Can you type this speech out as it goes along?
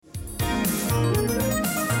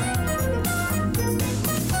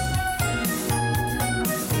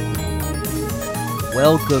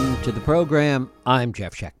Welcome to the program. I'm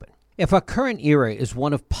Jeff Schechtman. If our current era is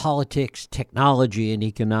one of politics, technology, and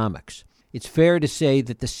economics, it's fair to say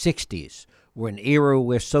that the 60s were an era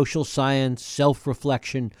where social science,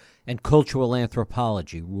 self-reflection, and cultural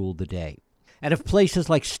anthropology ruled the day. And if places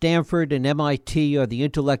like Stanford and MIT are the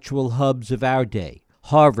intellectual hubs of our day,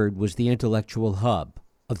 Harvard was the intellectual hub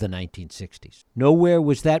of the 1960s. Nowhere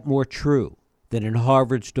was that more true than in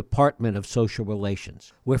Harvard's Department of Social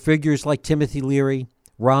Relations, where figures like Timothy Leary,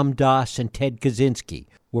 Ram Dass, and Ted Kaczynski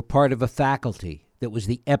were part of a faculty that was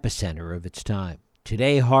the epicenter of its time.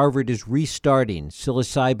 Today, Harvard is restarting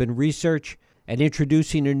psilocybin research and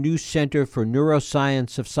introducing a new Center for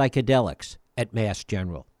Neuroscience of Psychedelics at Mass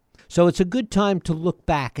General. So it's a good time to look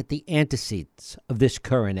back at the antecedents of this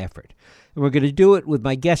current effort. And we're going to do it with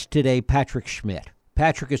my guest today, Patrick Schmidt.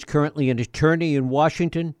 Patrick is currently an attorney in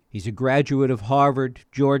Washington. He's a graduate of Harvard,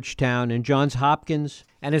 Georgetown, and Johns Hopkins,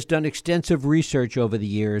 and has done extensive research over the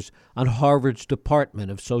years on Harvard's Department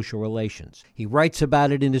of Social Relations. He writes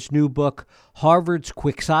about it in his new book, Harvard's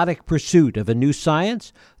Quixotic Pursuit of a New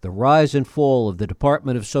Science, The Rise and Fall of the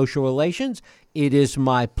Department of Social Relations. It is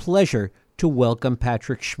my pleasure to welcome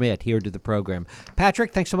Patrick Schmidt here to the program.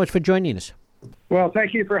 Patrick, thanks so much for joining us. Well,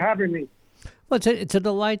 thank you for having me. Well, it's a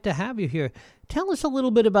delight to have you here. Tell us a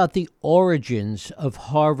little bit about the origins of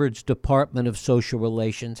Harvard's Department of Social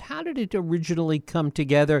Relations. How did it originally come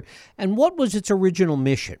together, and what was its original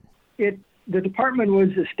mission? The department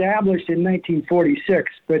was established in 1946,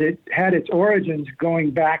 but it had its origins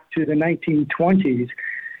going back to the 1920s,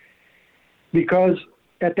 because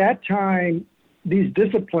at that time, these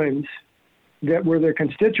disciplines that were the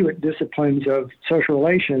constituent disciplines of social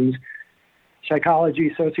relations,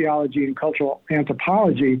 psychology, sociology, and cultural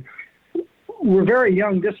anthropology, were very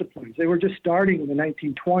young disciplines. They were just starting in the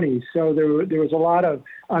 1920s, so there was a lot of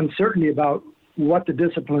uncertainty about what the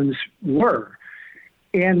disciplines were.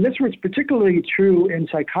 And this was particularly true in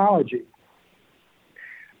psychology.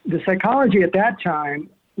 The psychology at that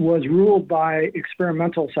time was ruled by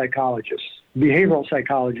experimental psychologists, behavioral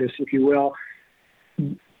psychologists, if you will.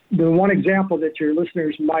 The one example that your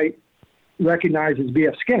listeners might recognize is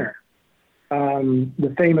B.F. Skinner,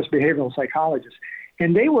 the famous behavioral psychologist.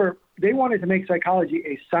 And they wanted to make psychology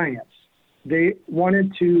a science. They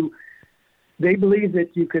believed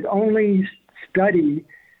that you could only study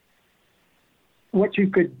what you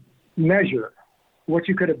could measure, what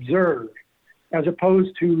you could observe, as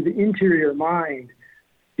opposed to the interior mind.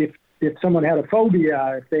 If someone had a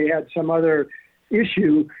phobia, if they had some other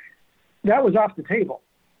issue, that was off the table.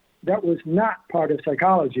 That was not part of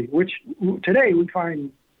psychology, which today we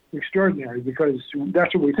find extraordinary because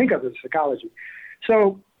that's what we think of as psychology.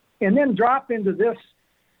 So, and then drop into this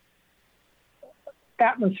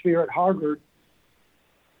atmosphere at Harvard,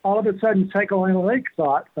 all of a sudden psychoanalytic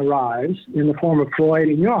thought arrives in the form of Freud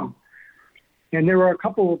and Jung. And there were a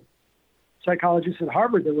couple of psychologists at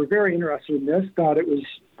Harvard that were very interested in this, thought it was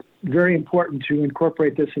very important to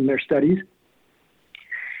incorporate this in their studies.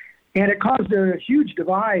 And it caused a huge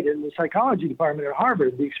divide in the psychology department at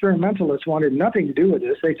Harvard. The experimentalists wanted nothing to do with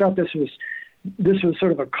this. They thought this was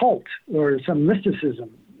sort of a cult or some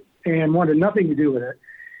mysticism and wanted nothing to do with it.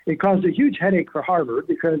 It caused a huge headache for Harvard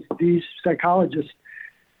because these psychologists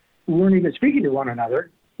weren't even speaking to one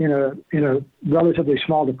another in a relatively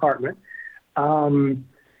small department. Cultural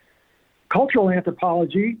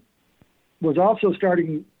anthropology was also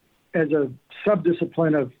starting as a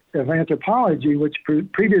subdiscipline of anthropology, which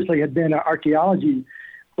previously had been an archaeology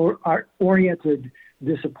oriented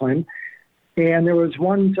discipline. And there was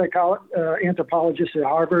one anthropologist at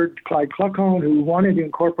Harvard, Clyde Kluckhohn, who wanted to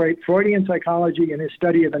incorporate Freudian psychology in his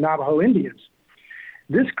study of the Navajo Indians.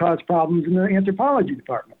 This caused problems in the anthropology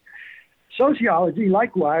department. Sociology,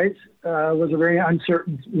 likewise, was a very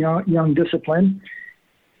uncertain young discipline.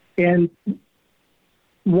 And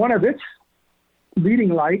one of its leading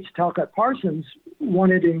lights, Talcott Parsons,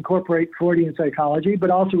 wanted to incorporate Freudian psychology, but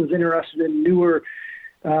also was interested in newer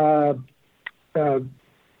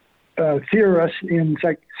theorists in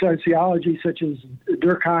sociology, such as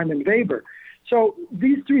Durkheim and Weber. So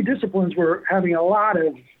these three disciplines were having a lot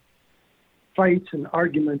of fights and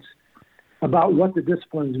arguments about what the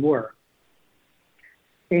disciplines were.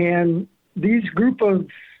 And these group of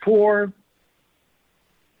four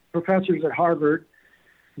professors at Harvard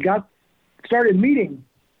started meeting.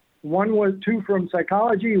 Two from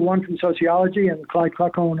psychology, one from sociology, and Clyde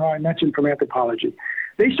Kluckhohn, who I mentioned, from anthropology.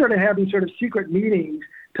 They started having sort of secret meetings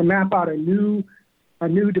to map out a new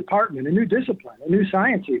department, a new discipline, a new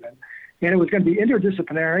science even. And it was going to be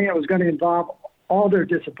interdisciplinary. It was going to involve all their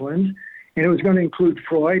disciplines, and it was going to include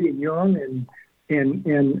Freud and Jung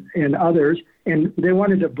and others. And they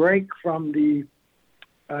wanted to break from the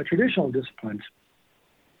traditional disciplines.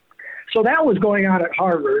 So that was going on at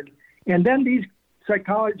Harvard. And then these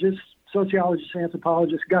psychologists, sociologists,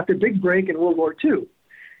 anthropologists got their big break in World War II.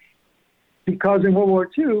 Because in World War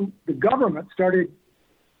II, the government started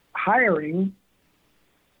hiring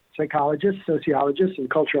psychologists, sociologists, and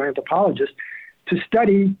cultural anthropologists to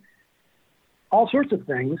study all sorts of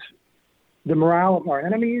things: the morale of our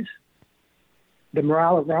enemies, the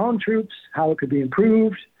morale of our own troops, how it could be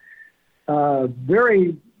improved,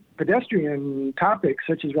 very pedestrian topics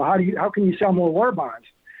such as, well, how can you sell more war bonds?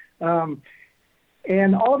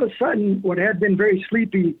 And all of a sudden, what had been very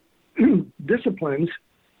sleepy disciplines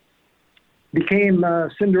became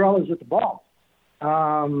Cinderellas at the ball.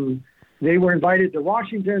 They were invited to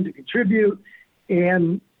Washington to contribute,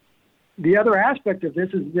 and the other aspect of this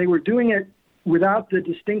is they were doing it without the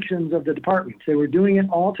distinctions of the departments. They were doing it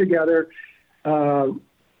all together in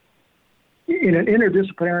an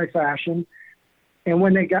interdisciplinary fashion. And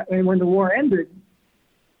when the war ended,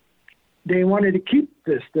 they wanted to keep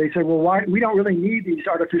this. They said, well, why? We don't really need these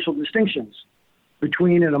artificial distinctions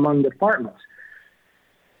between and among the departments.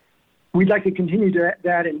 We'd like to continue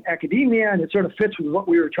that in academia, and it sort of fits with what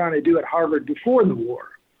we were trying to do at Harvard before the war.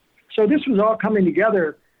 So this was all coming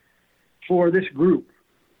together for this group.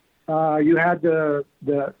 You had the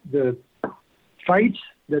fights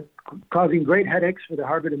that causing great headaches for the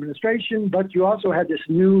Harvard administration, but you also had this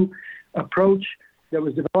new approach that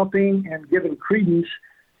was developing and given credence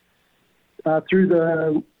through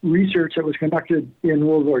the research that was conducted in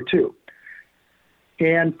World War II.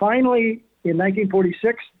 And finally, in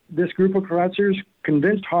 1946, this group of professors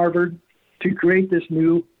convinced Harvard to create this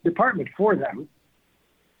new department for them.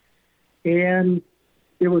 And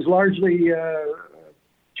it was largely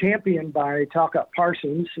championed by Talcott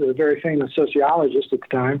Parsons, a very famous sociologist at the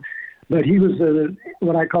time, but he was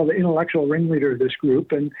what I call the intellectual ringleader of this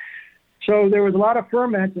group. And so there was a lot of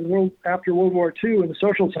ferment after World War II in the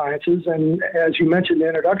social sciences, and as you mentioned in the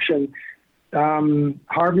introduction,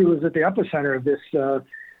 Harvard was at the epicenter of this,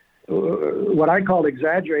 what I call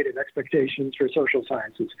exaggerated expectations for social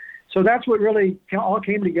sciences. So that's what really all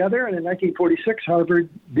came together, and in 1946, Harvard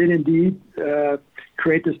did indeed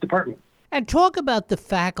create this department. And talk about the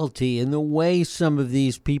faculty and the way some of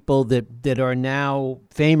these people that are now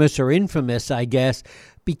famous or infamous, I guess,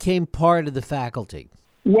 became part of the faculty.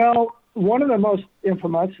 Well, one of the most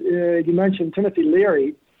infamous, you mentioned Timothy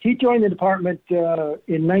Leary. He joined the department in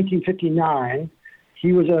 1959.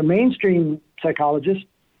 He was a mainstream psychologist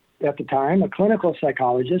at the time, a clinical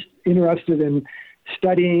psychologist, interested in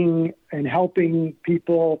studying and helping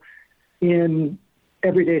people in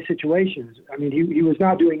everyday situations. I mean, he was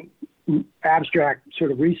not doing abstract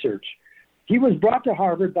sort of research. He was brought to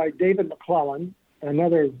Harvard by David McClellan,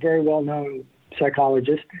 another very well-known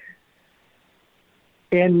psychologist.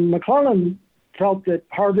 And McClellan felt that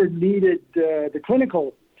Harvard needed, the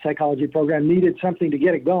clinical psychology program needed something to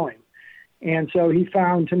get it going. And so he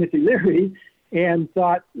found Timothy Leary and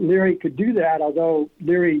thought Leary could do that, although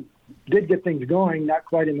Leary did get things going, not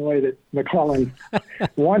quite in the way that McClellan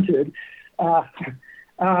wanted.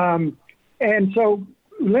 And so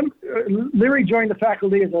Leary joined the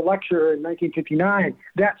faculty as a lecturer in 1959.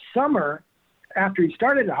 That summer, after he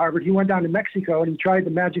started at Harvard, he went down to Mexico and he tried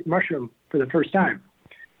the magic mushroom for the first time.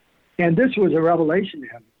 And this was a revelation to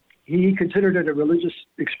him. He considered it a religious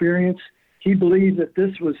experience. He believed that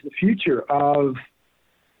this was the future of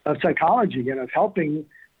psychology and of helping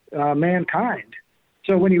mankind.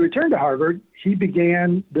 So when he returned to Harvard, he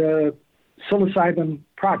began the psilocybin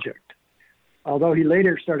project, although he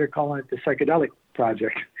later started calling it the psychedelic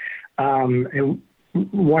project. And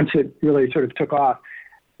once it really sort of took off,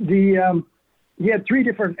 he had three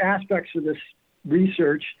different aspects of this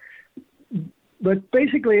research, but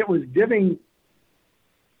basically it was giving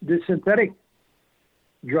the synthetic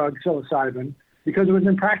drug psilocybin because it was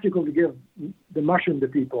impractical to give the mushroom to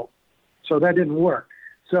people. So that didn't work.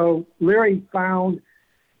 So Leary found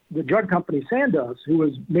the drug company Sandoz, who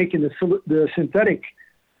was making the synthetic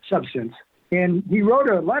substance, and he wrote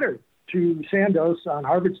a letter to Sandoz on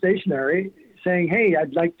Harvard Stationery saying, hey,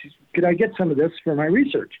 could I get some of this for my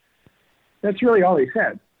research? That's really all he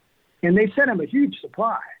said. And they sent him a huge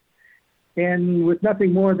supply, and with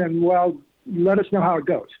nothing more than, well, let us know how it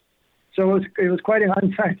goes. So it was quite an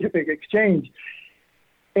unscientific exchange.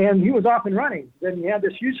 And he was off and running. Then he had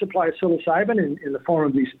this huge supply of psilocybin in the form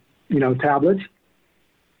of these, tablets.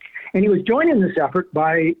 And he was joined in this effort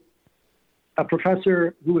by a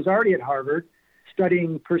professor who was already at Harvard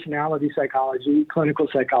studying personality psychology, clinical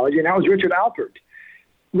psychology, and that was Richard Alpert.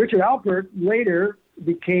 Richard Alpert later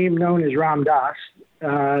became known as Ram Dass,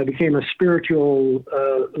 became a spiritual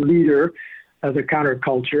leader of the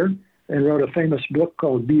counterculture, and wrote a famous book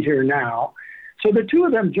called Be Here Now. So the two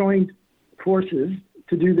of them joined forces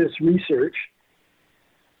to do this research,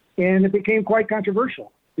 and it became quite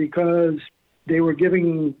controversial because they were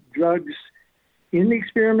giving drugs in the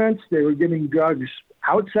experiments, they were giving drugs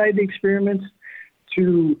outside the experiments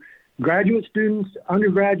to graduate students,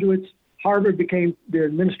 undergraduates. The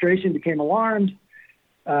administration became alarmed,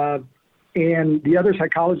 and the other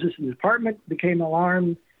psychologists in the department became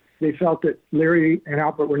alarmed. They felt that Leary and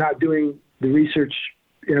Alpert were not doing the research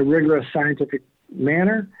in a rigorous scientific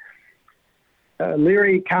manner.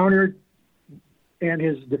 Leary countered, and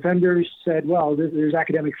his defenders said, well, there's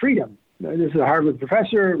academic freedom. This is a Harvard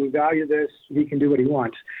professor. We value this. He can do what he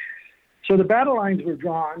wants. So the battle lines were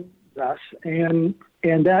drawn thus, and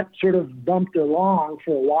that sort of bumped along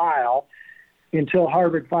for a while until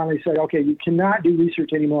Harvard finally said, okay, you cannot do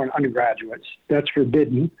research anymore on undergraduates. That's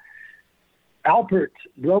forbidden. Alpert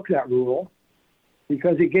broke that rule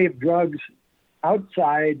because he gave drugs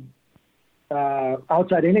outside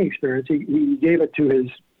any experience. He gave it to his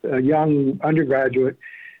young undergraduate,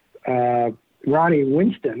 Ronnie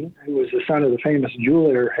Winston, who was the son of the famous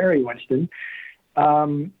jeweler Harry Winston.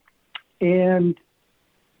 And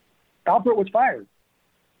Alpert was fired.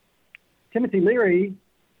 Timothy Leary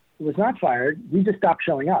was not fired. He just stopped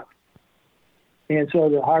showing up. And so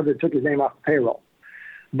the Harvard took his name off the payroll.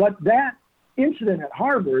 But that incident at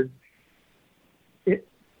Harvard,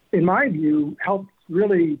 in my view, helped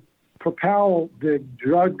really propel the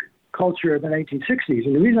drug culture of the 1960s.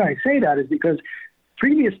 And the reason I say that is because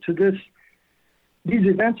previous to these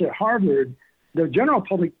events at Harvard, the general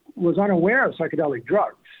public was unaware of psychedelic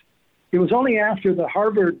drugs. It was only after the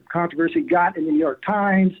Harvard controversy got in the New York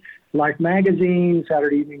Times, Life magazine,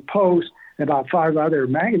 Saturday Evening Post, and about 5 other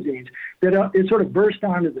magazines, that it sort of burst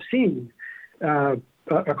onto the scene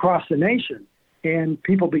across the nation. And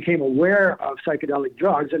people became aware of psychedelic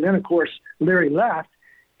drugs. And then, of course, Leary left,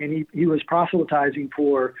 and he was proselytizing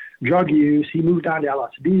for drug use. He moved on to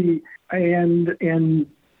LSD. And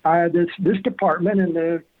this department and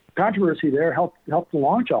the controversy there helped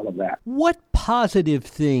launch all of that. What positive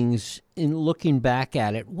things, in looking back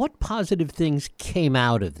at it, what positive things came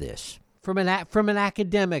out of this from an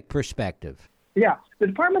academic perspective? Yeah, the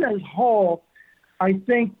department as a whole, I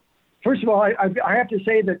think, first of all, I have to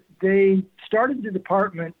say that they started the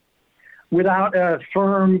department without a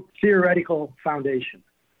firm theoretical foundation.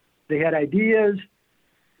 They had ideas.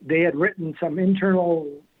 They had written some internal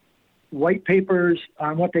white papers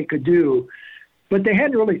on what they could do, but they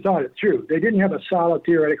hadn't really thought it through. They didn't have a solid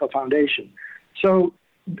theoretical foundation. So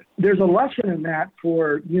there's a lesson in that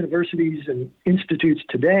for universities and institutes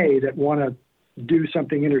today that want to do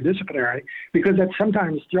something interdisciplinary, because that's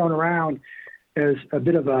sometimes thrown around as a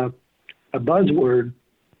bit of a buzzword.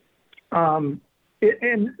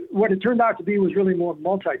 And what it turned out to be was really more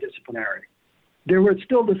multidisciplinary. There were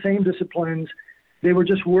still the same disciplines. They were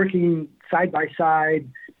just working side by side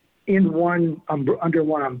in under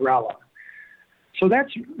one umbrella. So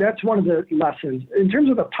that's one of the lessons. In terms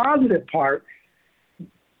of the positive part,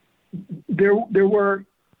 there were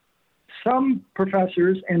some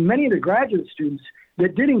professors and many of the graduate students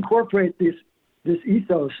that did incorporate this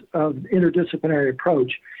ethos of interdisciplinary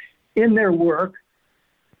approach in their work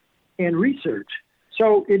and research.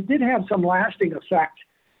 So it did have some lasting effect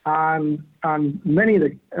on many of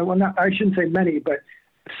the, I shouldn't say many, but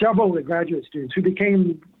several of the graduate students who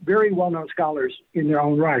became very well-known scholars in their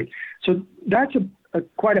own right. So that's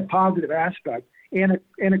quite a positive aspect. And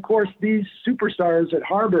of course, these superstars at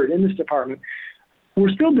Harvard in this department were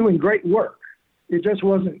still doing great work. It just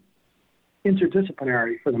wasn't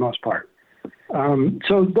interdisciplinary for the most part.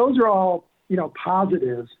 So those are all,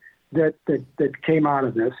 positives that came out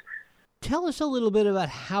of this. Tell us a little bit about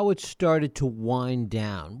how it started to wind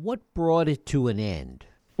down. What brought it to an end?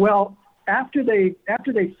 Well, after they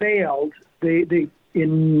failed, they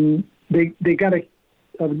got a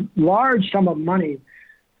large sum of money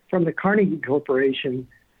from the Carnegie Corporation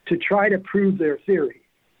to try to prove their theory.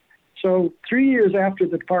 So 3 years after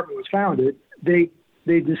the department was founded, they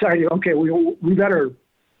decided, okay, we better,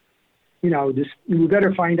 we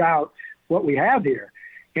better find out what we have here.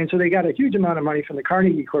 And so they got a huge amount of money from the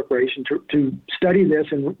Carnegie Corporation to study this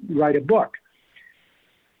and write a book,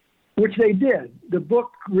 which they did. The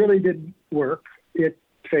book really didn't work. It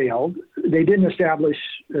failed. They didn't establish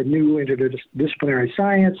a new interdisciplinary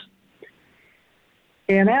science.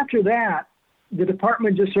 And after that, the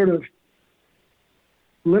department just sort of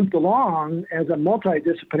limped along as a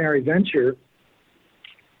multidisciplinary venture.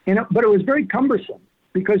 But it was very cumbersome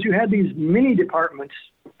because you had these mini departments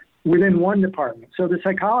within one department. So the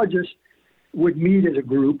psychologists would meet as a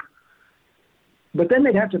group, but then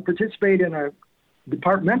they'd have to participate in a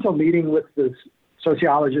departmental meeting with the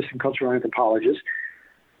sociologists and cultural anthropologists.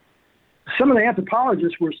 Some of the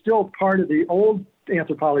anthropologists were still part of the old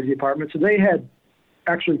anthropology department, so they had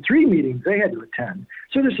actually 3 meetings they had to attend.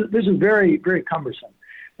 So this is very, very cumbersome.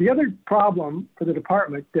 The other problem for the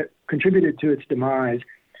department that contributed to its demise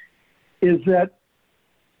is that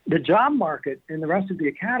the job market in the rest of the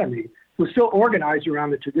academy was still organized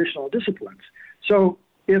around the traditional disciplines. So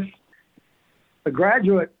if a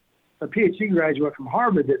PhD graduate from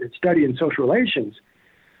Harvard that had studied in social relations,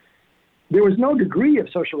 there was no degree of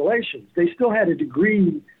social relations. They still had a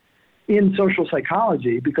degree in social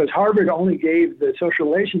psychology because Harvard only gave the social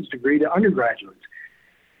relations degree to undergraduates.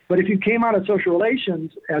 But if you came out of social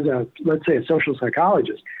relations as let's say, a social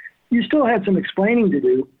psychologist, you still had some explaining to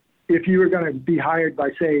do. If you were going to be hired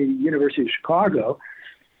by, say, University of Chicago,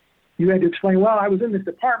 you had to explain, well, I was in this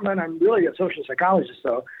department. I'm really a social psychologist,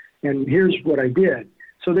 though, and here's what I did.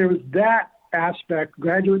 So there was that aspect.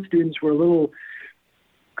 Graduate students were a little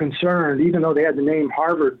concerned, even though they had the name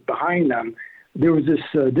Harvard behind them. There was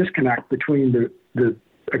this disconnect between the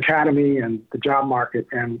academy and the job market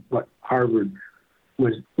and what Harvard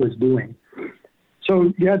was doing.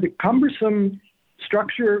 So you had the cumbersome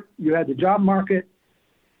structure, you had the job market,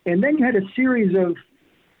 and then you had a series of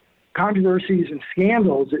controversies and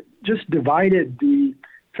scandals that just divided the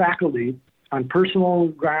faculty on personal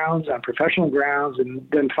grounds, on professional grounds, and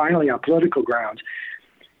then finally on political grounds.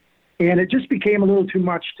 And it just became a little too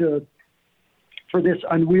much for this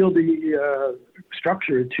unwieldy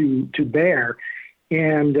structure to bear.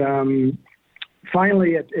 And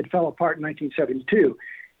finally, it fell apart in 1972.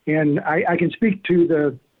 And I can speak to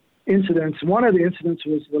the incidents. One of the incidents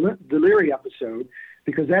was the Leary episode,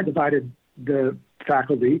 because that divided the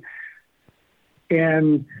faculty.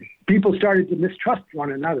 And people started to mistrust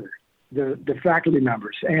one another, the faculty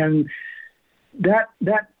members. And that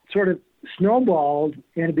sort of snowballed,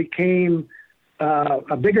 and it became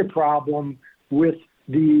a bigger problem with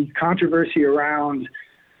the controversy around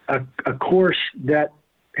a course that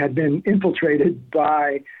had been infiltrated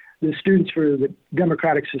by the Students for the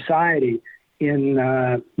Democratic Society in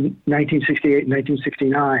 1968 and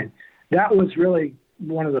 1969. That was really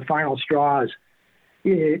one of the final straws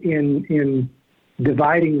in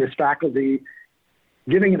dividing this faculty,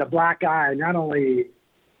 giving it a black eye, not only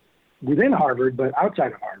within Harvard, but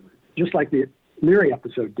outside of Harvard, just like the Leary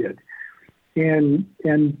episode did. And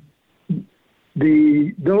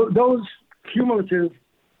those cumulative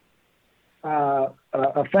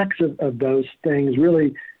effects of those things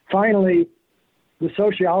really, finally, the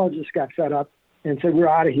sociologists got fed up and said, we're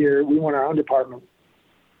out of here. We want our own department.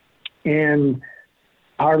 And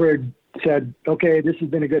Harvard said, okay, this has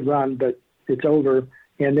been a good run, but it's over.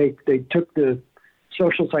 And they took the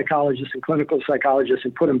social psychologists and clinical psychologists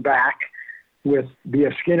and put them back with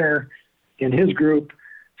B.F. Skinner and his group.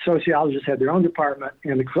 Sociologists had their own department,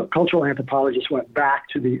 and the cultural anthropologists went back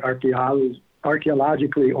to the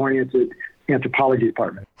archaeologically oriented anthropology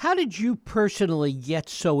department. How did you personally get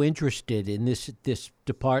so interested in this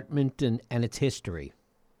department and its history?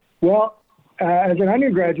 Well, as an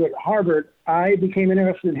undergraduate at Harvard, I became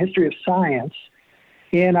interested in history of science,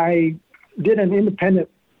 and I did an independent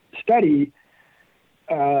study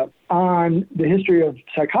on the history of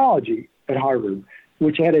psychology at Harvard,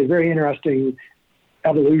 which had a very interesting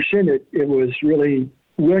evolution. It was really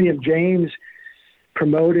William James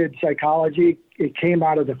promoted psychology. It came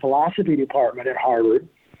out of the philosophy department at Harvard.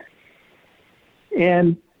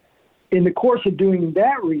 And in the course of doing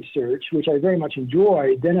that research, which I very much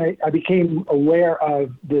enjoyed, then I became aware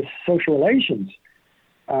of this social relations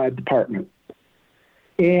department.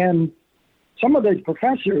 And some of the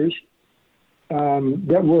professors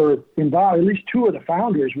that were involved, at least 2 of the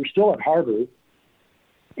founders, were still at Harvard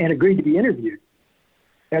and agreed to be interviewed,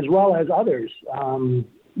 as well as others.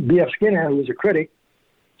 B.F. Skinner, who was a critic,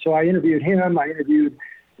 so I interviewed him. I interviewed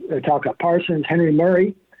Talcott Parsons, Henry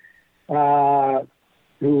Murray,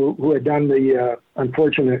 who had done the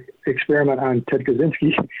unfortunate experiment on Ted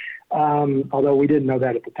Kaczynski, although we didn't know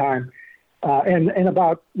that at the time, and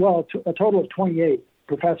about, a total of 28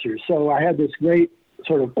 professors. So I had this great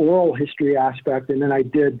sort of oral history aspect, and then I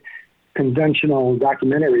did conventional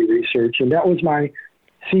documentary research, and that was my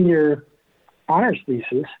senior honors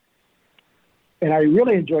thesis. And I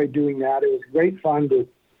really enjoyed doing that. It was great fun to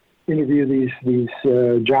interview these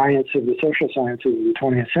giants of the social sciences of the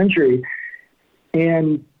 20th century.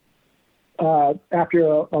 And after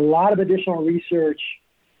a lot of additional research,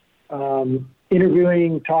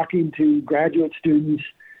 interviewing, talking to graduate students,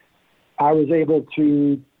 I was able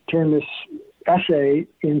to turn this essay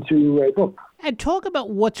into a book. And talk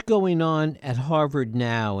about what's going on at Harvard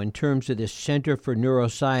now in terms of this Center for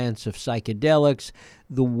Neuroscience of Psychedelics,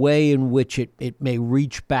 the way in which it may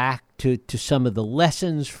reach back to some of the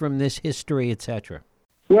lessons from this history, etc.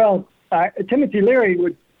 Well, Timothy Leary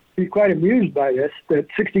would be quite amused by this, that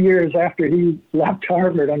 60 years after he left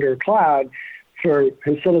Harvard under a cloud for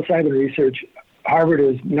his psilocybin research, Harvard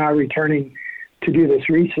is now returning to do this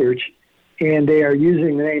research, and they are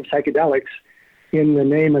using the name psychedelics in the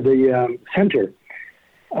name of the center.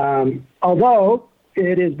 Although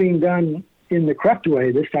it is being done in the correct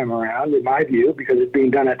way this time around, in my view, because it's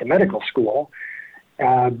being done at the medical school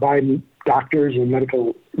by doctors and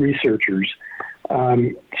medical researchers.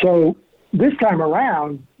 So this time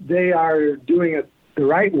around, they are doing it the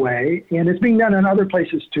right way, and it's being done in other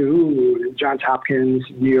places too, Johns Hopkins,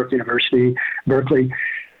 New York University, Berkeley.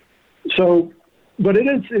 So, but it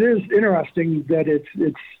is interesting that it's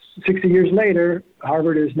 60 years later,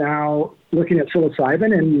 Harvard is now looking at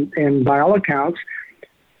psilocybin, and by all accounts,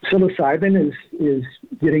 psilocybin is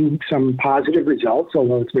getting some positive results,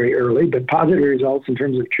 although it's very early, but positive results in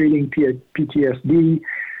terms of treating PTSD,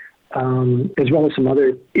 as well as some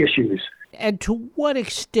other issues. And to what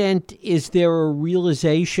extent is there a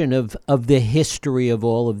realization of the history of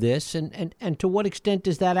all of this? And to what extent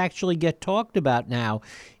does that actually get talked about now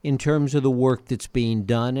in terms of the work that's being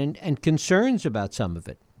done and concerns about some of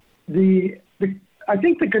it? I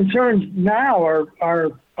think the concerns now are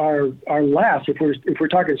less if we're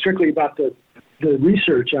talking strictly about the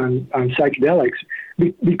research on psychedelics,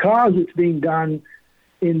 because it's being done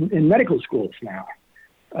in medical schools now.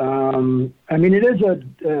 I mean, it is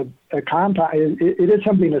a compound. It is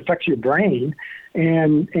something that affects your brain,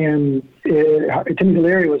 and Timothy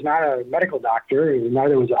Leary was not a medical doctor,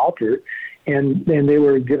 neither was Alpert, and they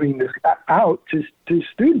were giving this out to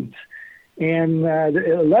students. And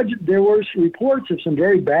there were reports of some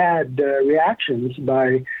very bad reactions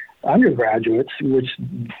by undergraduates, which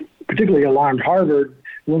particularly alarmed Harvard.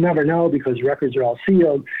 We'll never know because records are all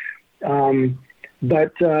sealed.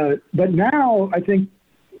 But now I think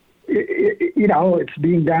it's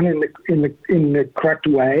being done in the correct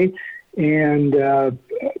way, and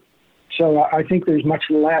so I think there's much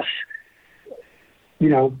less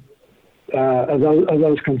of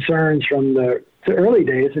those concerns from the early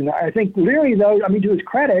days. And I think Leary, though, I mean, to his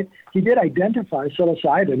credit, he did identify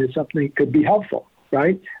psilocybin as something that could be helpful,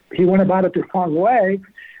 right? He went about it the wrong way,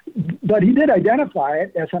 but he did identify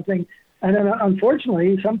it as something. And then,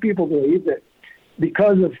 unfortunately, some people believe that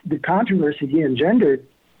because of the controversy he engendered,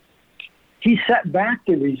 he set back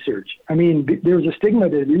the research. I mean, there was a stigma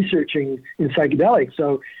to researching in psychedelics,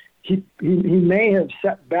 so he may have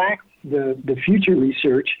set back the future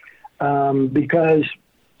research because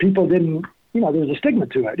people didn't, there was a stigma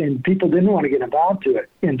to it, and people didn't want to get involved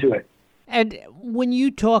into it. And when you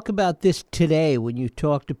talk about this today, when you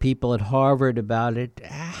talk to people at Harvard about it,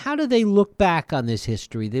 how do they look back on this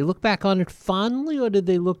history? They look back on it fondly, or do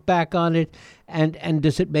they look back on it and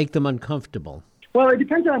does it make them uncomfortable? Well, it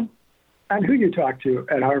depends on who you talk to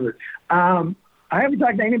at Harvard. I haven't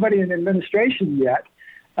talked to anybody in administration yet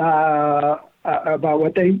about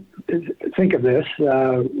what they think of this,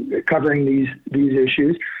 covering these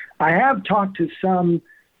issues. I have talked to some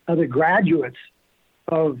of the graduates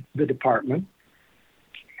of the department,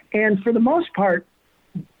 and for the most part,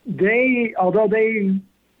 although they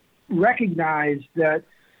recognized that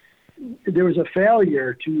there was a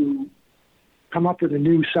failure to come up with a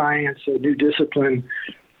new science, a new discipline,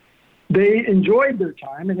 they enjoyed their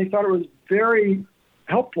time, and they thought it was very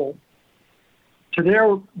helpful to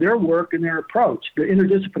their work and their approach, the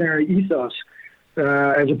interdisciplinary ethos,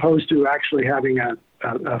 as opposed to actually having a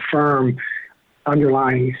firm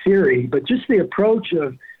underlying theory, but just the approach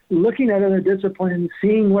of looking at other disciplines,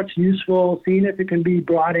 seeing what's useful, seeing if it can be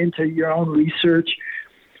brought into your own research.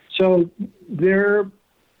 So there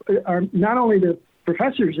are not only the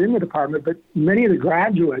professors in the department, but many of the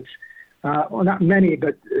graduates, well, not many,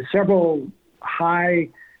 but several high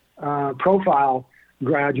profile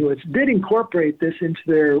graduates did incorporate this into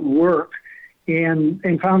their work and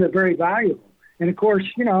found it very valuable. And of course,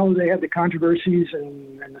 they had the controversies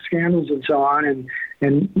and the scandals and so on,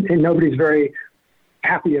 and nobody's very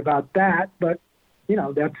happy about that. But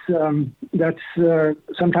that's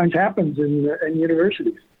sometimes happens in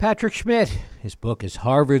universities. Patrick Schmidt, his book is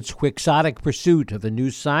Harvard's Quixotic Pursuit of a New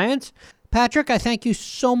Science. Patrick, I thank you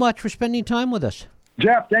so much for spending time with us.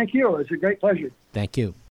 Jeff, thank you. It's a great pleasure. Thank you.